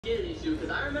issue,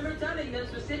 because I remember telling them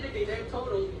specifically their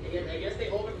total. I guess they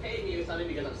overpaid me or something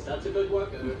because I'm such a good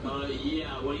worker.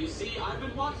 Yeah, well, you see, I've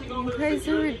been watching over the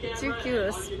security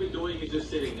camera. All you've been doing is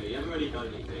just sitting there. You haven't really done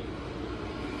anything.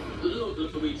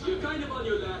 Look, Luigi, you're kind of on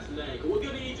your last leg. We're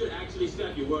gonna need you to actually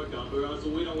step your work up, or else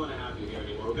we don't want to have you here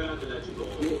anymore. We're gonna have to let you go.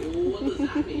 What does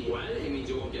that mean? Well, it means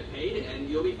you won't get paid, and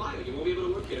you'll be fired. You won't be able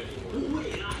to work here anymore.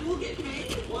 Wait, I will get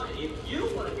paid? What? If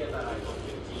you want to get that iPhone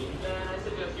 15, then I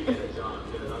suggest you get a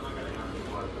job, because I'm not gonna have to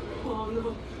work for you. Oh,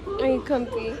 no. Are you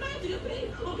comfy? I have to get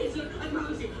paid. Okay, sir, I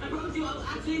promise you, I'll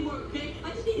actually work, okay?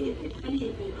 I just need to get paid. I need to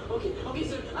get paid. Okay,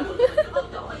 sir, I will.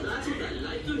 That's what I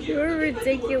like to hear. You're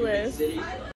ridiculous.